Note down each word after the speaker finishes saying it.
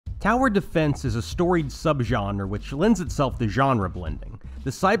Tower defense is a storied subgenre which lends itself to genre blending. The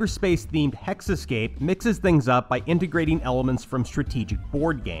cyberspace-themed HexaScape mixes things up by integrating elements from strategic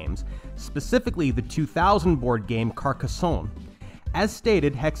board games, specifically the 2000 board game Carcassonne. As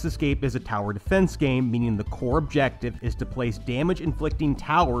stated, HexaScape is a tower defense game, meaning the core objective is to place damage-inflicting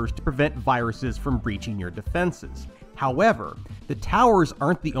towers to prevent viruses from breaching your defenses. However, the towers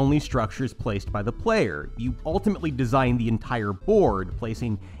aren't the only structures placed by the player. You ultimately design the entire board,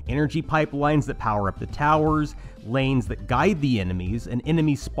 placing energy pipelines that power up the towers, lanes that guide the enemies, and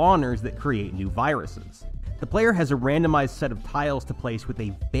enemy spawners that create new viruses. The player has a randomized set of tiles to place with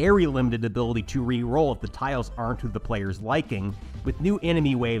a very limited ability to re-roll if the tiles aren't to the player's liking, with new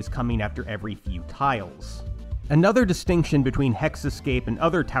enemy waves coming after every few tiles. Another distinction between HexaScape and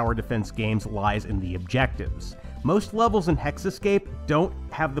other tower defense games lies in the objectives. Most levels in HexaScape don't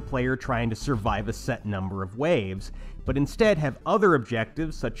have the player trying to survive a set number of waves, but instead have other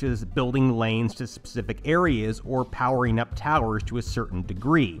objectives such as building lanes to specific areas or powering up towers to a certain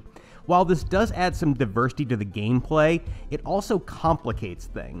degree. While this does add some diversity to the gameplay, it also complicates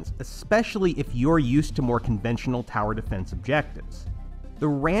things, especially if you're used to more conventional tower defense objectives. The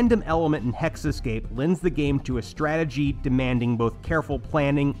random element in HexaScape lends the game to a strategy demanding both careful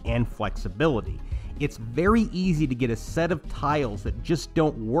planning and flexibility. It's very easy to get a set of tiles that just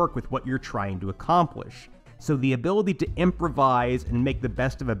don't work with what you're trying to accomplish, so the ability to improvise and make the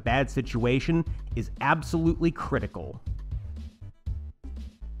best of a bad situation is absolutely critical.